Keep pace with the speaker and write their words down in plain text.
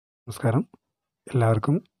നമസ്കാരം.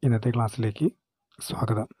 എല്ലാവർക്കും ഇന്നത്തെ ക്ലാസ്സിലേക്ക്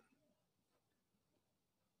സ്വാഗതം.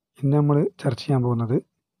 ഇന്ന് നമ്മൾ ചർച്ച ചെയ്യാൻ പോകുന്നത്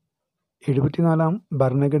 74-ാം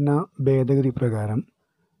ഭരണഘടനാ ഭേദഗതി പ്രകാരം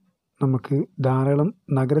നമുക്ക് ധാരാളം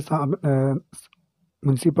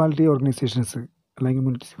മുനിസിപ്പാലിറ്റി ഓർഗനൈസേഷൻസ് അല്ലെങ്കിൽ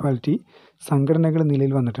മുനിസിപ്പാലിറ്റി സംഘടനകൾ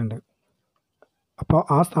നിലയിൽ വന്നിട്ടുണ്ട്. അപ്പോൾ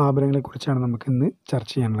ആ സ്ഥാപനങ്ങളെക്കുറിച്ചാണ് നമുക്കിന്ന്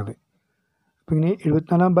ചർച്ച ചെയ്യാനുള്ളത്. അപ്പോൾ ഇങ്ങനെ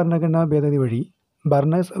 74-ാം ഭരണഘടനാ ഭേദഗതി വഴി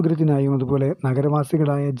ഭരണ സൗകര്യത്തിനായും അതുപോലെ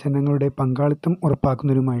നഗരവാസികളായ ജനങ്ങളുടെ പങ്കാളിത്തം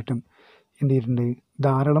ഉറപ്പാക്കുന്നതിനുമായിട്ടും എന്ത് ചെയ്തിട്ടുണ്ട്,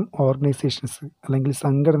 ധാരാളം ഓർഗനൈസേഷൻസ് അല്ലെങ്കിൽ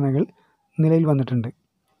സംഘടനകൾ നിലയിൽ വന്നിട്ടുണ്ട്.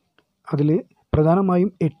 അതിൽ പ്രധാനമായും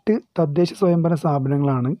 8 തദ്ദേശ സ്വയംഭരണ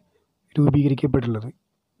സ്ഥാപനങ്ങളാണ് രൂപീകരിക്കപ്പെട്ടുള്ളത്.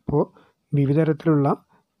 അപ്പോൾ വിവിധ തരത്തിലുള്ള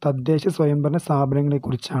തദ്ദേശ സ്വയംഭരണ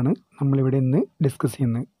സ്ഥാപനങ്ങളെക്കുറിച്ചാണ് നമ്മളിവിടെ ഇന്ന് ഡിസ്കസ്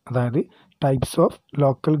ചെയ്യുന്നത്. അതായത് types of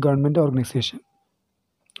local government organisation.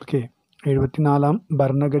 Okay, 74-ാം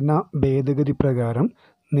ഭരണഘടനാ ഭേദഗതി പ്രകാരം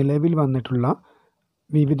നിലവിൽ വന്നിട്ടുള്ള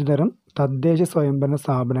വിവിധ തരം തദ്ദേശ സ്വയംഭരണ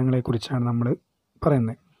സ്ഥാപനങ്ങളെക്കുറിച്ചാണ് നമ്മൾ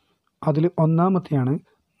പറയുന്നത്. അതിൽ ഒന്നാമത്തെയാണ്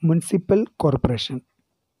മുനിസിപ്പൽ കോർപ്പറേഷൻ,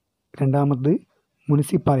 രണ്ടാമത്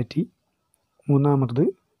മുനിസിപ്പാലിറ്റി, മൂന്നാമത്തത്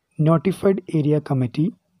നോട്ടിഫൈഡ് ഏരിയ കമ്മിറ്റി,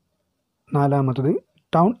 നാലാമത്തത്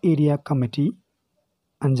ടൗൺ ഏരിയ കമ്മിറ്റി,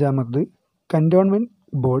 അഞ്ചാമത്തത് cantonment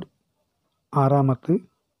board, ആറാമത്തത്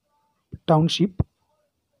township,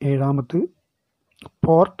 ഏഴാമത്ത്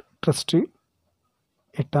port trust,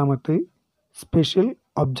 എട്ടാമത്ത് special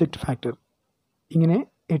object factor. ഇങ്ങനെ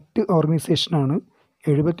 8 ഓർഗനൈസേഷനാണ്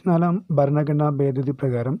 74-ാം ഭരണഘടനാ ഭേദഗതി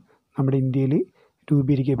പ്രകാരം നമ്മുടെ ഇന്ത്യയിൽ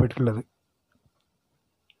രൂപീകരിക്കപ്പെട്ടിട്ടുള്ളത്.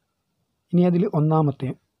 ഇനി അതിൽ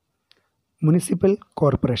ഒന്നാമത്തെ മുനിസിപ്പൽ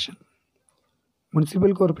കോർപ്പറേഷൻ.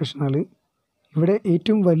 മുനിസിപ്പൽ കോർപ്പറേഷനാൽ ഇവിടെ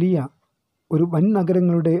ഏറ്റവും വലിയ ഒരു വൻ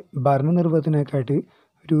നഗരങ്ങളുടെ ഭരണനിർവഹണത്തിനൊക്കെയായിട്ട്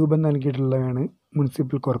രൂപം നൽകിയിട്ടുള്ളതാണ്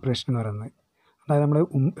മുനിസിപ്പൽ കോർപ്പറേഷൻ എന്ന് പറയുന്നത്. അതായത് നമ്മൾ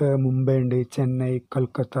മുംബൈ ഉണ്ട്, ചെന്നൈ,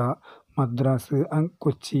 കൊൽക്കത്ത, മദ്രാസ്,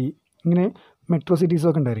 കൊച്ചി, ഇങ്ങനെ മെട്രോ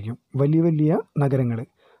സിറ്റീസൊക്കെ ഉണ്ടായിരിക്കും, വലിയ വലിയ നഗരങ്ങൾ.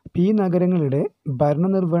 അപ്പോൾ ഈ നഗരങ്ങളുടെ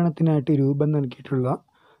ഭരണനിർവഹണത്തിനായിട്ട് രൂപം നൽകിയിട്ടുള്ള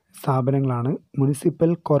സ്ഥാപനങ്ങളാണ്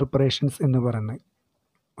മുനിസിപ്പൽ കോർപ്പറേഷൻസ് എന്ന് പറയുന്നത്.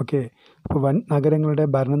 ഓക്കെ, അപ്പോൾ വൻ നഗരങ്ങളുടെ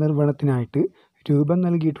ഭരണനിർവഹണത്തിനായിട്ട് രൂപം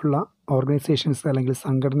നൽകിയിട്ടുള്ള ഓർഗനൈസേഷൻസ് അല്ലെങ്കിൽ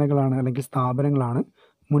സംഘടനകളാണ് അല്ലെങ്കിൽ സ്ഥാപനങ്ങളാണ്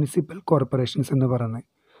മുനിസിപ്പൽ കോർപ്പറേഷൻസ് എന്ന് പറയുന്നത്.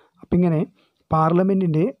 അപ്പം ഇങ്ങനെ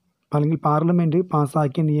പാർലമെൻറ്റ്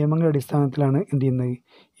പാസ്സാക്കിയ നിയമങ്ങളുടെ അടിസ്ഥാനത്തിലാണ് എന്ത് ചെയ്യുന്നത്,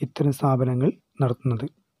 ഇത്തരം സ്ഥാപനങ്ങൾ നടത്തുന്നത്.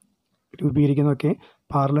 രൂപീകരിക്കുന്നതൊക്കെ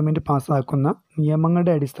പാർലമെൻറ്റ് പാസ്സാക്കുന്ന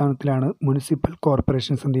നിയമങ്ങളുടെ അടിസ്ഥാനത്തിലാണ് മുനിസിപ്പൽ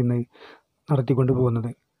കോർപ്പറേഷൻസ് എന്ത് ചെയ്യുന്നത്, നടത്തിക്കൊണ്ട് പോകുന്നത്.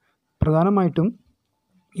 പ്രധാനമായിട്ടും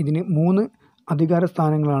ഇതിന് 3 അധികാര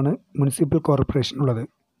സ്ഥാനങ്ങളാണ് മുനിസിപ്പൽ കോർപ്പറേഷനുള്ളത്.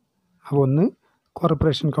 അപ്പോൾ ഒന്ന്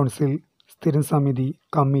കോർപ്പറേഷൻ കൗൺസിൽ, സ്ഥിരം സമിതി,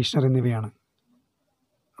 കമ്മീഷണർ എന്നിവയാണ്.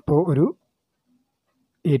 അപ്പോൾ ഒരു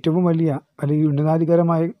ഏറ്റവും വലിയ അല്ലെങ്കിൽ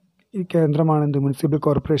ഉന്നതാധികാരമായ ഈ കേന്ദ്രമാണ് എന്ത്, മുനിസിപ്പൽ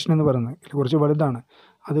കോർപ്പറേഷൻ എന്ന് പറയുന്നത്. ഇത് കുറച്ച് വലുതാണ്.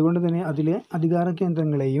 അതുകൊണ്ട് തന്നെ അതിലെ അധികാര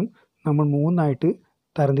കേന്ദ്രങ്ങളെയും നമ്മൾ 3ആയിട്ട്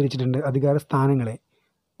തരംതിരിച്ചിട്ടുണ്ട്, അധികാര സ്ഥാനങ്ങളെ.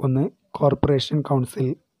 ഒന്ന് കോർപ്പറേഷൻ കൗൺസിൽ,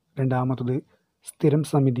 രണ്ടാമത്തത് സ്ഥിരം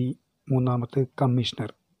സമിതി, മൂന്നാമത്തെ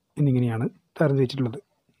കമ്മീഷണർ എന്നിങ്ങനെയാണ് തരംതിരിച്ചിട്ടുള്ളത്.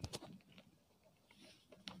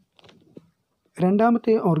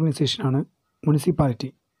 രണ്ടാമത്തെ ഓർഗനൈസേഷനാണ്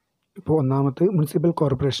മുനിസിപ്പാലിറ്റി. ഇപ്പോൾ ഒന്നാമത്തെ മുനിസിപ്പൽ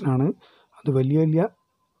കോർപ്പറേഷനാണ്, അത് വലിയ വലിയ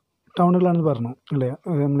ടൗണുകളാണെന്ന് പറഞ്ഞു അല്ലേ,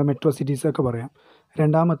 നമ്മുടെ മെട്രോ സിറ്റീസൊക്കെ പറയാം.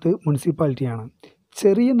 രണ്ടാമത്തെ മുനിസിപ്പാലിറ്റിയാണ്.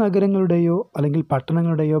 ചെറിയ നഗരങ്ങളുടെയോ അല്ലെങ്കിൽ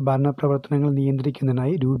പട്ടണങ്ങളുടെയോ ഭരണപ്രവർത്തനങ്ങൾ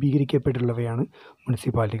നിയന്ത്രിക്കുന്നതിനായി രൂപീകരിക്കപ്പെട്ടുള്ളവയാണ്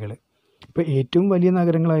മുനിസിപ്പാലിറ്റികൾ. ഇപ്പോൾ ഏറ്റവും വലിയ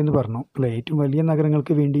നഗരങ്ങളായെന്ന് പറഞ്ഞു അല്ലേ, ഏറ്റവും വലിയ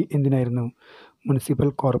നഗരങ്ങൾക്ക് വേണ്ടി എന്തിനായിരുന്നു, മുനിസിപ്പൽ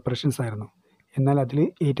കോർപ്പറേഷൻസ് ആയിരുന്നു. എന്നാൽ അതിൽ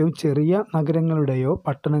ഏറ്റവും ചെറിയ നഗരങ്ങളുടെയോ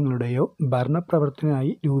പട്ടണങ്ങളുടെയോ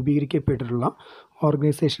ഭരണപ്രവർത്തനത്തിനായി രൂപീകരിക്കപ്പെട്ടിട്ടുള്ള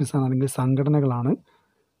ഓർഗനൈസേഷൻസാണ് അല്ലെങ്കിൽ സംഘടനകളാണ്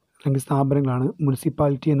അല്ലെങ്കിൽ സ്ഥാപനങ്ങളാണ്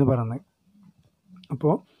മുനിസിപ്പാലിറ്റി എന്ന് പറയുന്നത്.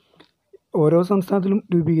 അപ്പോൾ ഓരോ സംസ്ഥാനത്തിലും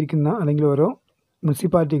രൂപീകരിക്കുന്ന അല്ലെങ്കിൽ ഓരോ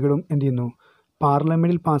മുനിസിപ്പാലിറ്റികളും എന്ത് ചെയ്യുന്നു,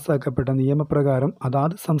 പാർലമെൻറ്റിൽ പാസ്സാക്കപ്പെട്ട നിയമപ്രകാരം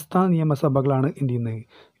അതാത് സംസ്ഥാന നിയമസഭകളാണ് എന്ത് ചെയ്യുന്നത്,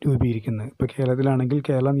 രൂപീകരിക്കുന്നത്. ഇപ്പോൾ കേരളത്തിലാണെങ്കിൽ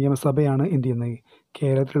കേരള നിയമസഭയാണ് എന്ത് ചെയ്യുന്നത്,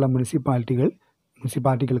 കേരളത്തിലുള്ള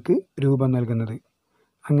മുനിസിപ്പാലിറ്റികൾക്ക് രൂപം നൽകുന്നത്.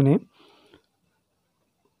 അങ്ങനെ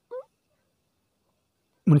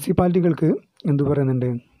മുനിസിപ്പാലിറ്റികൾക്ക് എന്തു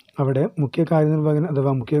പറയുന്നുണ്ട്, അവിടെ മുഖ്യ കാര്യനിർവഹകൻ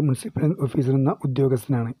അഥവാ മുഖ്യ മുനിസിപ്പൽ ഓഫീസർ എന്ന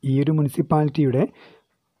ഉദ്യോഗസ്ഥനാണ്. ഈ ഒരു മുനിസിപ്പാലിറ്റിയുടെ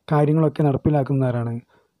കാര്യങ്ങളൊക്കെ നടപ്പിലാക്കുന്ന ആരാണ്,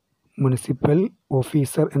 മുനിസിപ്പൽ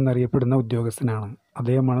ഓഫീസർ എന്നറിയപ്പെടുന്ന ഉദ്യോഗസ്ഥനാണ്.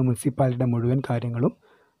 അദ്ദേഹമാണ് മുനിസിപ്പാലിറ്റിയുടെ മുഴുവൻ കാര്യങ്ങളും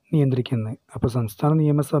നിയന്ത്രിക്കുന്നത്. അപ്പോൾ സംസ്ഥാന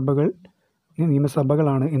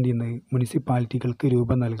നിയമസഭകളാണ് എന്ത് ചെയ്യുന്നത്, മുനിസിപ്പാലിറ്റികൾക്ക്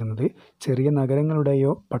രൂപം നൽകുന്നത്. ചെറിയ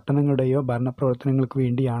നഗരങ്ങളുടെയോ പട്ടണങ്ങളുടെയോ ഭരണപ്രവർത്തനങ്ങൾക്ക്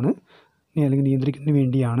വേണ്ടിയാണ് അല്ലെങ്കിൽ നിയന്ത്രിക്കുന്നതിന്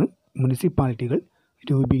വേണ്ടിയാണ് മുനിസിപ്പാലിറ്റികൾ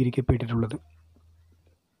രൂപീകരിക്കപ്പെട്ടിട്ടുള്ളത്.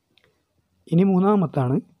 ഇനി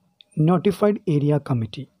മൂന്നാമത്താണ് നോട്ടിഫൈഡ് ഏരിയ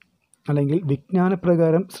കമ്മിറ്റി അല്ലെങ്കിൽ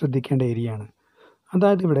വിജ്ഞാനപ്രകാരം ശ്രദ്ധിക്കേണ്ട ഏരിയയാണ്.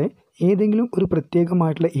 അതായത് ഇവിടെ ഏതെങ്കിലും ഒരു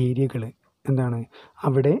പ്രത്യേകമായിട്ടുള്ള ഏരിയകൾ എന്താണ്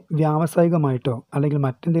അവിടെ വ്യാവസായികമായിട്ടോ അല്ലെങ്കിൽ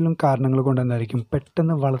മറ്റെന്തെങ്കിലും കാരണങ്ങൾ കൊണ്ട് എന്തായിരിക്കും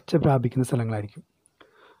പെട്ടെന്ന് വളർച്ച പ്രാപിക്കുന്ന സ്ഥലങ്ങളായിരിക്കും.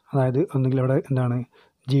 അതായത് ഒന്നുകിൽ അവിടെ എന്താണ്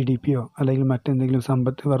GDPയോ അല്ലെങ്കിൽ മറ്റെന്തെങ്കിലും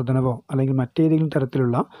സമ്പത്ത് വർധനവോ അല്ലെങ്കിൽ മറ്റേതെങ്കിലും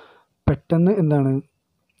തരത്തിലുള്ള പെട്ടെന്ന് എന്താണ്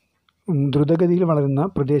ദ്രുതഗതിയിൽ വളരുന്ന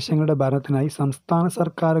പ്രദേശങ്ങളുടെ ഭരണത്തിനായി സംസ്ഥാന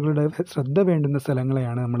സർക്കാരുകളുടെ ശ്രദ്ധ വേണ്ടുന്ന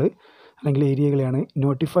സ്ഥലങ്ങളെയാണ് നമ്മൾ അല്ലെങ്കിൽ ഏരിയകളെയാണ്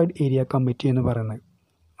നോട്ടിഫൈഡ് ഏരിയ കമ്മിറ്റി എന്ന് പറയുന്നത്.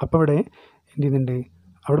 അപ്പോൾ അവിടെ എന്ത് ചെയ്യുന്നുണ്ട്,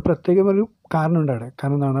 അവിടെ പ്രത്യേകം ഒരു കാരണമുണ്ട്.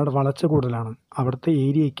 കാരണം എന്താണ്, അവിടെ വളർച്ച കൂടുതലാണ്, അവിടുത്തെ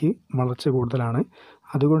ഏരിയയ്ക്ക് വളർച്ച കൂടുതലാണ്.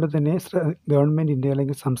 അതുകൊണ്ട് തന്നെ ഗവൺമെൻറ്റിൻ്റെ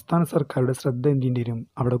അല്ലെങ്കിൽ സംസ്ഥാന സർക്കാരുടെ ശ്രദ്ധ എന്ത് ചെയ്യേണ്ടി വരും,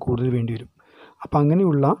 അവിടെ കൂടുതൽ വേണ്ടി വരും. അപ്പം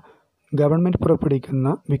അങ്ങനെയുള്ള ഗവൺമെൻറ് പുറപ്പെടുവിക്കുന്ന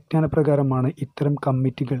വിജ്ഞാനപ്രകാരമാണ് ഇത്തരം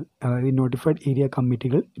കമ്മിറ്റികൾ, അതായത് നോട്ടിഫൈഡ് ഏരിയ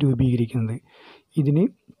കമ്മിറ്റികൾ രൂപീകരിക്കുന്നത്.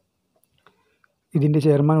 ഇതിൻ്റെ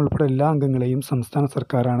ചെയർമാൻ ഉൾപ്പെടെ എല്ലാ അംഗങ്ങളെയും സംസ്ഥാന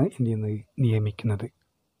സർക്കാരാണ് എന്ത് ചെയ്യുന്നത്, നിയമിക്കുന്നത്.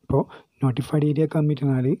 ഇപ്പോൾ നോട്ടിഫൈഡ് ഏരിയ കമ്മിറ്റി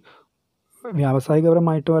എന്നാൽ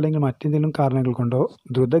വ്യാവസായികപരമായിട്ടോ അല്ലെങ്കിൽ മറ്റെന്തെങ്കിലും കാരണങ്ങൾ കൊണ്ടോ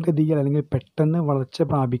ദ്രുതഗതിയിൽ അല്ലെങ്കിൽ പെട്ടെന്ന് വളർച്ച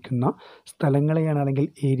പ്രാപിക്കുന്ന സ്ഥലങ്ങളെയാണ് അല്ലെങ്കിൽ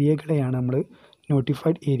ഏരിയകളെയാണ് നമ്മൾ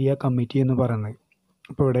നോട്ടിഫൈഡ് ഏരിയ കമ്മിറ്റി എന്ന് പറയുന്നത്.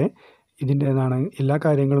 അപ്പോൾ ഇവിടെ ഇതിൻ്റേതാണ് എല്ലാ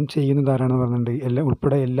കാര്യങ്ങളും ചെയ്യുന്നതാരാണെന്ന് പറഞ്ഞിട്ടുണ്ട്,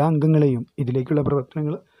 ഉൾപ്പെടെ എല്ലാ അംഗങ്ങളെയും ഇതിലേക്കുള്ള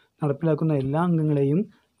പ്രവർത്തനങ്ങൾ നടപ്പിലാക്കുന്ന എല്ലാ അംഗങ്ങളെയും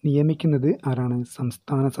നിയമിക്കുന്നത് ആരാണ്,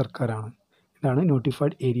 സംസ്ഥാന സർക്കാരാണ്. ഇതാണ്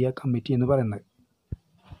നോട്ടിഫൈഡ് ഏരിയ കമ്മിറ്റി എന്ന് പറയുന്നത്.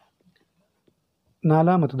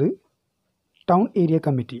 നാലാമത്തത് town area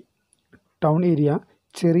committee. Town area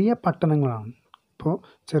ചെറിയ പട്ടണങ്ങളാണ്. ഇപ്പോൾ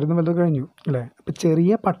ചെറുതും വലുതും കഴിഞ്ഞു അല്ലേ. അപ്പോൾ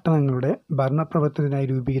ചെറിയ പട്ടണങ്ങളുടെ ഭരണപ്രവർത്തനത്തിനായി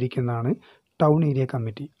രൂപീകരിക്കുന്നതാണ് ടൗൺ ഏരിയ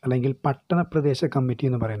കമ്മിറ്റി അല്ലെങ്കിൽ പട്ടണ പ്രദേശ കമ്മിറ്റി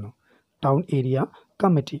എന്ന് പറയുന്നു, ടൗൺ ഏരിയ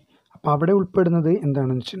കമ്മിറ്റി. അപ്പോൾ അവിടെ ഉൾപ്പെടുന്നത്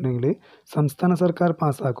എന്താണെന്ന് വെച്ചിട്ടുണ്ടെങ്കിൽ സംസ്ഥാന സർക്കാർ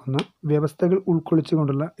പാസ്സാക്കുന്ന വ്യവസ്ഥകൾ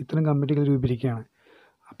ഉൾക്കൊള്ളിച്ചുകൊണ്ടുള്ള ഇത്തരം കമ്മിറ്റികൾ രൂപീകരിക്കുകയാണ്.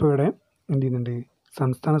 അപ്പോൾ ഇവിടെ എന്ത് ചെയ്യുന്നുണ്ട്,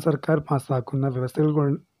 സംസ്ഥാന സർക്കാർ പാസ്സാക്കുന്ന വ്യവസ്ഥകൾ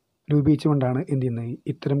രൂപീകരിച്ചുകൊണ്ടാണ് എന്ത് ചെയ്യുന്നത്,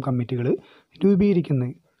 ഇത്തരം കമ്മിറ്റികൾ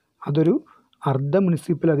രൂപീകരിക്കുന്നത്. അതൊരു അർദ്ധ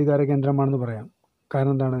മുനിസിപ്പൽ അധികാര കേന്ദ്രമാണെന്ന് പറയാം.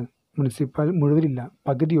 കാരണം എന്താണ്, മുനിസിപ്പൽ മുഴുവനില്ല,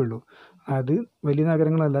 പകുതിയുള്ളൂ. അത് വലിയ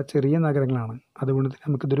നഗരങ്ങളല്ല, ചെറിയ നഗരങ്ങളാണ്. അതുകൊണ്ട് തന്നെ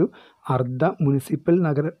നമുക്കിതൊരു അർദ്ധ മുനിസിപ്പൽ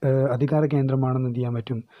അധികാര കേന്ദ്രമാണെന്ന് എന്ത് ചെയ്യാൻ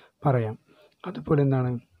പറ്റും, പറയാം. അതുപോലെ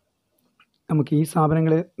എന്താണ്, നമുക്ക് ഈ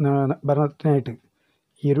സ്ഥാപനങ്ങളെ ഭരണത്തിനായിട്ട്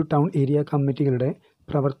ഈ ഒരു ടൗൺ ഏരിയ കമ്മിറ്റികളുടെ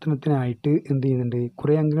പ്രവർത്തനത്തിനായിട്ട് എന്ത് ചെയ്യുന്നുണ്ട്,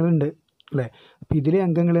 കുറേ അംഗങ്ങളുണ്ട് അല്ലേ. അപ്പോൾ ഇതിലെ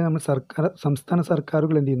അംഗങ്ങളെ നമ്മൾ സംസ്ഥാന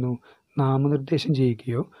സർക്കാരുകൾ എന്ത് ചെയ്യുന്നു, നാമനിർദ്ദേശം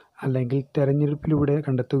ചെയ്യുകയോ അല്ലെങ്കിൽ തെരഞ്ഞെടുപ്പിലൂടെ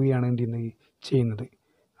കണ്ടെത്തുകയാണ് എന്ത് ചെയ്യുന്നത്.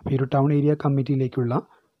 അപ്പോൾ ഈ ഒരു ടൗൺ ഏരിയ കമ്മിറ്റിയിലേക്കുള്ള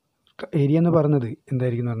ഏരിയ എന്ന് പറയുന്നത്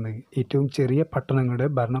എന്തായിരിക്കും എന്ന് പറഞ്ഞത്, ഏറ്റവും ചെറിയ പട്ടണങ്ങളുടെ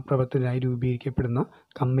ഭരണപ്രവർത്തനത്തിനായി രൂപീകരിക്കപ്പെടുന്ന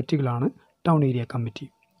കമ്മിറ്റികളാണ് ടൗൺ ഏരിയ കമ്മിറ്റി.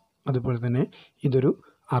 അതുപോലെ തന്നെ ഇതൊരു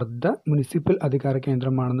അർദ്ധ മുനിസിപ്പൽ അധികാര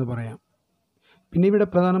കേന്ദ്രമാണെന്ന് പറയാം. പിന്നെ ഇവിടെ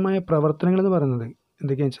പ്രധാനമായ പ്രവർത്തനങ്ങൾ എന്ന് പറയുന്നത്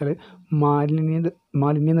എന്തൊക്കെയാണെന്ന് വെച്ചാൽ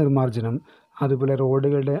മാലിന്യ നിർമ്മാർജ്ജനം, അതുപോലെ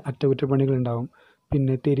റോഡുകളുടെ അറ്റകുറ്റപ്പണികളുണ്ടാവും,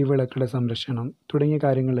 പിന്നെ തെരുവിളക്കുകളുടെ സംരക്ഷണം തുടങ്ങിയ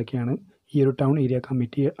കാര്യങ്ങളിലൊക്കെയാണ് ഈ ഒരു ടൗൺ ഏരിയ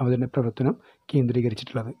കമ്മിറ്റി അവരുടെ പ്രവർത്തനം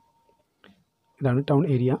കേന്ദ്രീകരിച്ചിട്ടുള്ളത്. ഇതാണ് ടൗൺ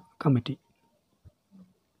ഏരിയ കമ്മിറ്റി.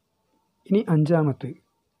 ഇനി അഞ്ചാമത്തെ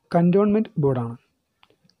കൻ്റോൺമെൻറ്റ് ബോർഡാണ്.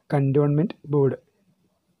 കൻ്റോൺമെൻറ്റ് ബോർഡ്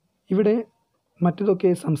ഇവിടെ മറ്റതൊക്കെ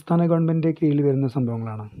സംസ്ഥാന ഗവൺമെൻറ്റിൻ്റെ കീഴിൽ വരുന്ന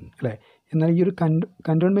സംഭവങ്ങളാണ് അല്ലേ. എന്നാൽ ഈ ഒരു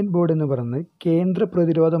കൻ്റോൺമെൻറ്റ് ബോർഡ് എന്ന് പറയുന്നത് കേന്ദ്ര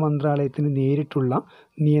പ്രതിരോധ മന്ത്രാലയത്തിന് നേരിട്ടുള്ള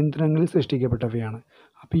നിയന്ത്രണങ്ങളിൽ സൃഷ്ടിക്കപ്പെട്ടവയാണ്.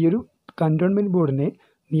 അപ്പോൾ ഈ ഒരു കൻ്റോൺമെൻറ്റ് ബോർഡിനെ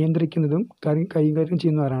നിയന്ത്രിക്കുന്നതും കൈകാര്യം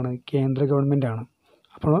ചെയ്യുന്നവരാണ് കേന്ദ്ര ഗവൺമെൻറ്റാണ്.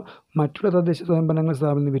 അപ്പോൾ മറ്റുള്ള തദ്ദേശ സ്വയംഭരണ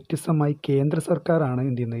സ്ഥാപനങ്ങളിൽ വ്യത്യസ്തമായി കേന്ദ്ര സർക്കാരാണ്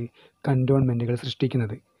എന്ത് ചെയ്യുന്നത്, കൻ്റോൺമെൻറ്റുകൾ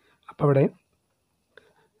സൃഷ്ടിക്കുന്നത്. അപ്പോൾ അവിടെ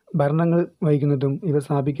ഭരണങ്ങൾ വഹിക്കുന്നതും ഇവ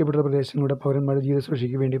സ്ഥാപിക്കപ്പെട്ട പ്രദേശങ്ങളുടെ പൗരന്മാരുടെ ജീവിത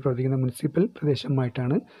സുരക്ഷയ്ക്ക് വേണ്ടി പ്രവർത്തിക്കുന്ന മുനിസിപ്പൽ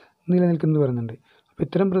പ്രദേശമായിട്ടാണ് നിലനിൽക്കുന്നത് പറയുന്നുണ്ട്. അപ്പോൾ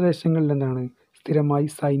ഇത്തരം പ്രദേശങ്ങളിൽ എന്താണ്, സ്ഥിരമായി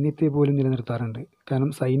സൈന്യത്തെ പോലും നിലനിർത്താറുണ്ട്.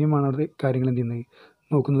 കാരണം സൈന്യമാണ് അവിടെ കാര്യങ്ങൾ എന്ത് ചെയ്യുന്നത്,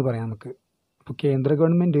 നോക്കുന്നത് പറയാം നമുക്ക്. അപ്പോൾ കേന്ദ്ര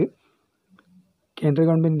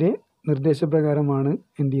ഗവൺമെൻറ്റിൻ്റെ നിർദ്ദേശപ്രകാരമാണ്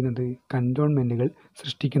എന്ത് ചെയ്യുന്നത്, കൻ്റോൺമെൻറ്റുകൾ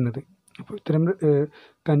സൃഷ്ടിക്കുന്നത്. അപ്പോൾ ഇത്തരം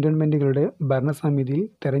കൻ്റോൺമെൻറ്റുകളുടെ ഭരണസമിതിയിൽ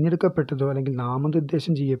തിരഞ്ഞെടുക്കപ്പെട്ടതോ അല്ലെങ്കിൽ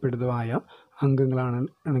നാമനിർദ്ദേശം ചെയ്യപ്പെട്ടതോ ആയ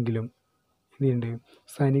അംഗങ്ങളാണെങ്കിലും എന്തുണ്ട്,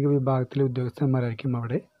 സൈനിക വിഭാഗത്തിലെ ഉദ്യോഗസ്ഥന്മാരായിരിക്കും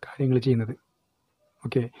അവിടെ കാര്യങ്ങൾ ചെയ്യുന്നത്.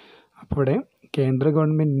 ഓക്കെ. അപ്പോൾ ഇവിടെ കേന്ദ്ര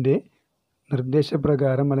ഗവൺമെൻറ്റിൻ്റെ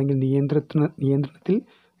നിർദ്ദേശപ്രകാരം അല്ലെങ്കിൽ നിയന്ത്രണത്തിൽ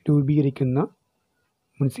രൂപീകരിക്കുന്ന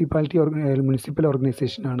മുനിസിപ്പൽ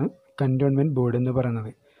ഓർഗനൈസേഷനാണ് കൻ്റോൺമെൻറ്റ് ബോർഡ് എന്ന്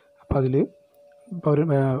പറയുന്നത്. അപ്പോൾ അതിൽ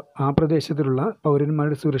ആ പ്രദേശത്തിലുള്ള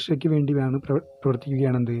പൗരന്മാരുടെ സുരക്ഷയ്ക്ക് വേണ്ടിയാണ്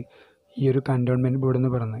പ്രവർത്തിക്കുകയാണെന്ത് ഈ ഒരു കൻ്റോൺമെൻറ്റ് ബോർഡ് എന്ന്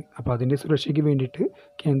പറയുന്നത്. അപ്പോൾ അതിൻ്റെ സുരക്ഷയ്ക്ക് വേണ്ടിയിട്ട്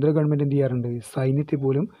കേന്ദ്ര ഗവൺമെൻറ് എന്ത് ചെയ്യാറുണ്ട്, സൈന്യത്തെ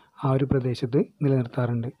പോലും ആ ഒരു പ്രദേശത്ത്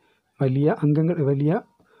നിലനിർത്താറുണ്ട്. വലിയ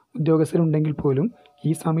ഉദ്യോഗസ്ഥരുണ്ടെങ്കിൽ പോലും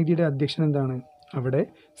ഈ സമിതിയുടെ അധ്യക്ഷൻ എന്താണ്, അവിടെ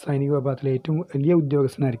സൈനിക വിഭാഗത്തിലെ ഏറ്റവും വലിയ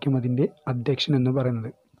ഉദ്യോഗസ്ഥനായിരിക്കും അതിൻ്റെ അധ്യക്ഷൻ എന്ന്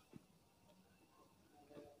പറയുന്നത്.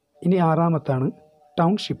 ഇനി ആറാമത്താണ്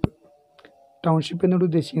ടൗൺഷിപ്പ്. ടൗൺഷിപ്പ് എന്നോട്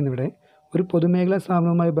ഉദ്ദേശിക്കുന്നത് ഇവിടെ ഒരു പൊതുമേഖലാ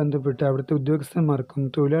സ്ഥാപനവുമായി ബന്ധപ്പെട്ട് അവിടുത്തെ ഉദ്യോഗസ്ഥന്മാർക്കും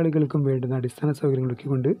തൊഴിലാളികൾക്കും വേണ്ടുന്ന അടിസ്ഥാന സൗകര്യങ്ങളൊക്കെ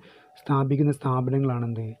കൊണ്ട് സ്ഥാപിക്കുന്ന സ്ഥാപനങ്ങളാണ്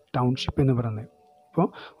എന്ത് ടൗൺഷിപ്പ് എന്ന് പറയുന്നത്. അപ്പോൾ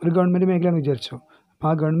ഒരു ഗവൺമെൻറ് മേഖലയാണെന്ന് വിചാരിച്ചോ. അപ്പോൾ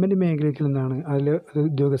ആ ഗവൺമെൻറ് മേഖലയ്ക്ക് എന്താണ് അതിൽ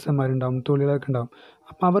ഉദ്യോഗസ്ഥന്മാരുണ്ടാവും, തൊഴിലാളികളൊക്കെ ഉണ്ടാവും.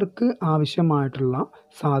 അപ്പോൾ അവർക്ക് ആവശ്യമായിട്ടുള്ള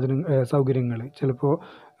സൗകര്യങ്ങൾ ചിലപ്പോൾ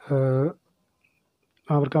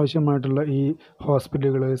അവർക്ക് ആവശ്യമായിട്ടുള്ള ഈ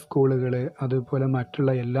ഹോസ്പിറ്റലുകൾ, സ്കൂളുകൾ, അതുപോലെ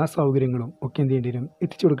മറ്റുള്ള എല്ലാ സൗകര്യങ്ങളും ഒക്കെ എന്ത് ചെയ്യേണ്ടി വരും,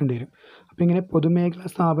 എത്തിച്ചു കൊടുക്കേണ്ടി വരും. അപ്പോൾ ഇങ്ങനെ പൊതുമേഖലാ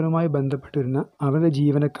സ്ഥാപനവുമായി ബന്ധപ്പെട്ടിരുന്ന അവരുടെ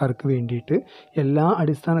ജീവനക്കാർക്ക് വേണ്ടിയിട്ട് എല്ലാ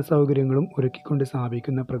അടിസ്ഥാന സൗകര്യങ്ങളും ഒരുക്കിക്കൊണ്ട്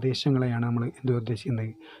സ്ഥാപിക്കുന്ന പ്രദേശങ്ങളെയാണ് നമ്മൾ എന്ത്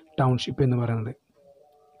ഉദ്ദേശിക്കുന്നത്, ടൗൺഷിപ്പ് എന്ന് പറയുന്നത്.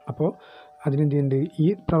 അപ്പോൾ അതിനെന്ത് ചെയ്യുന്നുണ്ട്, ഈ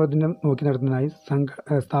പ്രവർത്തനം നോക്കി നടത്തുന്നതിനായി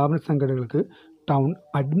സ്ഥാപന സംഘടനകൾക്ക് ടൗൺ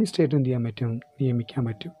അഡ്മിനിസ്ട്രേറ്റർ എന്ത് ചെയ്യാൻ പറ്റും, നിയമിക്കാൻ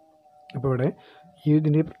പറ്റും. അപ്പോൾ ഇവിടെ ഈ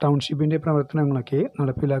ഇതിൻ്റെ ടൗൺഷിപ്പിൻ്റെ പ്രവർത്തനങ്ങളൊക്കെ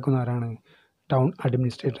നടപ്പിലാക്കുന്ന ആരാണ്, ടൗൺ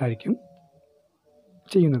അഡ്മിനിസ്ട്രേറ്റർ ആയിരിക്കും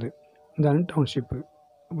ചെയ്യുന്നത്. ഇതാണ് ടൗൺഷിപ്പ്.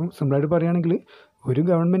 അപ്പം സിമ്പിളായിട്ട് പറയുകയാണെങ്കിൽ ഒരു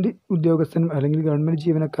ഗവൺമെൻറ് ഉദ്യോഗസ്ഥനും അല്ലെങ്കിൽ ഗവൺമെൻറ്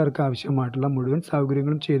ജീവനക്കാർക്ക് ആവശ്യമായിട്ടുള്ള മുഴുവൻ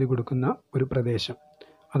സൗകര്യങ്ങളും ചെയ്തു കൊടുക്കുന്ന ഒരു പ്രദേശം,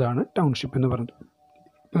 അതാണ് ടൗൺഷിപ്പ് എന്ന് പറയുന്നത്.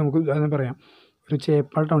 നമുക്ക് ഉദാഹരണം പറയാം. ഒരു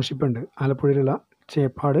ചേപ്പാട് ടൗൺഷിപ്പ് ഉണ്ട്, ആലപ്പുഴയിലുള്ള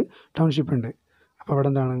ചേപ്പാട് ടൗൺഷിപ്പ് ഉണ്ട്. അപ്പോൾ അവിടെ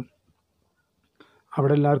എന്താണ്,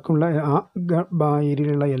 അവിടെ എല്ലാവർക്കുമുള്ള ആ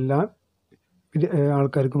ഏരിയയിലുള്ള എല്ലാ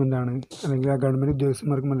ആൾക്കാർക്കും എന്താണ്, അല്ലെങ്കിൽ ആ ഗവൺമെൻറ്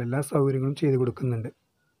ഉദ്യോഗസ്ഥന്മാർക്കും എല്ലാ സൗകര്യങ്ങളും ചെയ്തു കൊടുക്കുന്നുണ്ട്.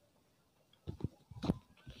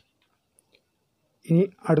 ഇനി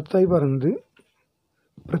അടുത്തായി പറയുന്നത്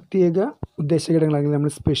പ്രത്യേക ഉദ്ദേശഘടകങ്ങൾ, അല്ലെങ്കിൽ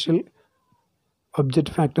നമ്മൾ സ്പെഷ്യൽ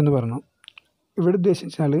ഒബ്ജക്റ്റ് ഫാക്ട് എന്ന് പറഞ്ഞു. ഇവിടെ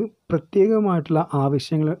ഉദ്ദേശിച്ചാൽ പ്രത്യേകമായിട്ടുള്ള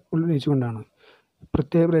ആവശ്യങ്ങൾ ഉന്നയിച്ചുകൊണ്ടാണ്.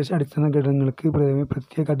 പ്രത്യേക പ്രദേശ അടിസ്ഥാന ഘടകങ്ങൾക്ക്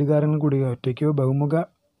പ്രത്യേക അധികാരങ്ങൾ കൂടിയോ ഒറ്റയ്ക്കോ ബഹുമുഖ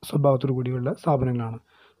സ്വഭാവത്തോടു കൂടിയുള്ള സ്ഥാപനങ്ങളാണ്.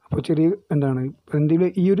 അപ്പോൾ എന്താണ്, എന്തെങ്കിലും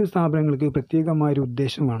ഈ ഒരു സ്ഥാപനങ്ങൾക്ക് പ്രത്യേകമായൊരു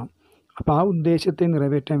ഉദ്ദേശം വേണം. അപ്പോൾ ആ ഉദ്ദേശത്തെ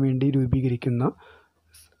നിറവേറ്റാൻ വേണ്ടി രൂപീകരിക്കുന്ന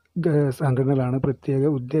സംഘടനകളാണ് പ്രത്യേക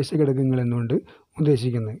ഉദ്ദേശ ഘടകങ്ങൾ എന്നുകൊണ്ട്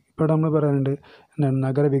ഉദ്ദേശിക്കുന്നത്. ഇപ്പോൾ നമ്മൾ പറയാറുണ്ട് എന്താണ്,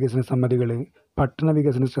 നഗരവികസന സമിതികൾ, പട്ടണ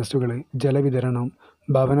വികസന ട്രസ്റ്റുകൾ, ജലവിതരണം,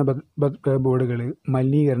 ഭവന ബോർഡുകൾ,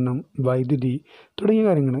 മലിനീകരണം, വൈദ്യുതി തുടങ്ങിയ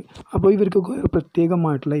കാര്യങ്ങൾ. അപ്പോൾ ഇവർക്കൊക്കെ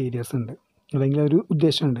പ്രത്യേകമായിട്ടുള്ള ഏരിയാസ് ഉണ്ട്, അല്ലെങ്കിൽ ഒരു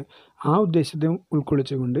ഉദ്ദേശമുണ്ട്. ആ ഉദ്ദേശത്തെ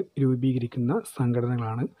ഉൾക്കൊള്ളിച്ചുകൊണ്ട് രൂപീകരിക്കുന്ന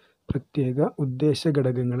സംഘടനകളാണ് പ്രത്യേക ഉദ്ദേശ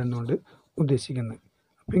ഘടകങ്ങൾ എന്നുകൊണ്ട് ഉദ്ദേശിക്കുന്നത്.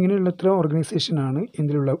 അപ്പോൾ ഇങ്ങനെയുള്ള എത്ര ഓർഗനൈസേഷനാണ്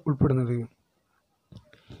ഇതിലുള്ള ഉൾപ്പെടുന്നത്,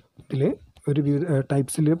 ഇതിൽ ഒരു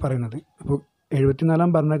ടൈപ്സിൽ പറയുന്നത്. അപ്പോൾ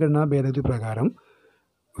 74-ാം ഭരണഘടനാ ഭേദഗതി പ്രകാരം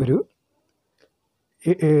ഒരു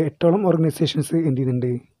 8ഓളം ഓർഗനൈസേഷൻസ് എന്ത്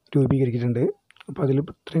ചെയ്യുന്നുണ്ട്, രൂപീകരിച്ചിട്ടുണ്ട്. അപ്പോൾ അതിൽ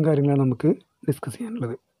ഇത്രയും കാര്യങ്ങളാണ് നമുക്ക് ഡിസ്കസ്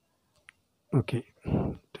ചെയ്യാനുള്ളത്. Okay,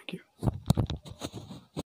 thank you.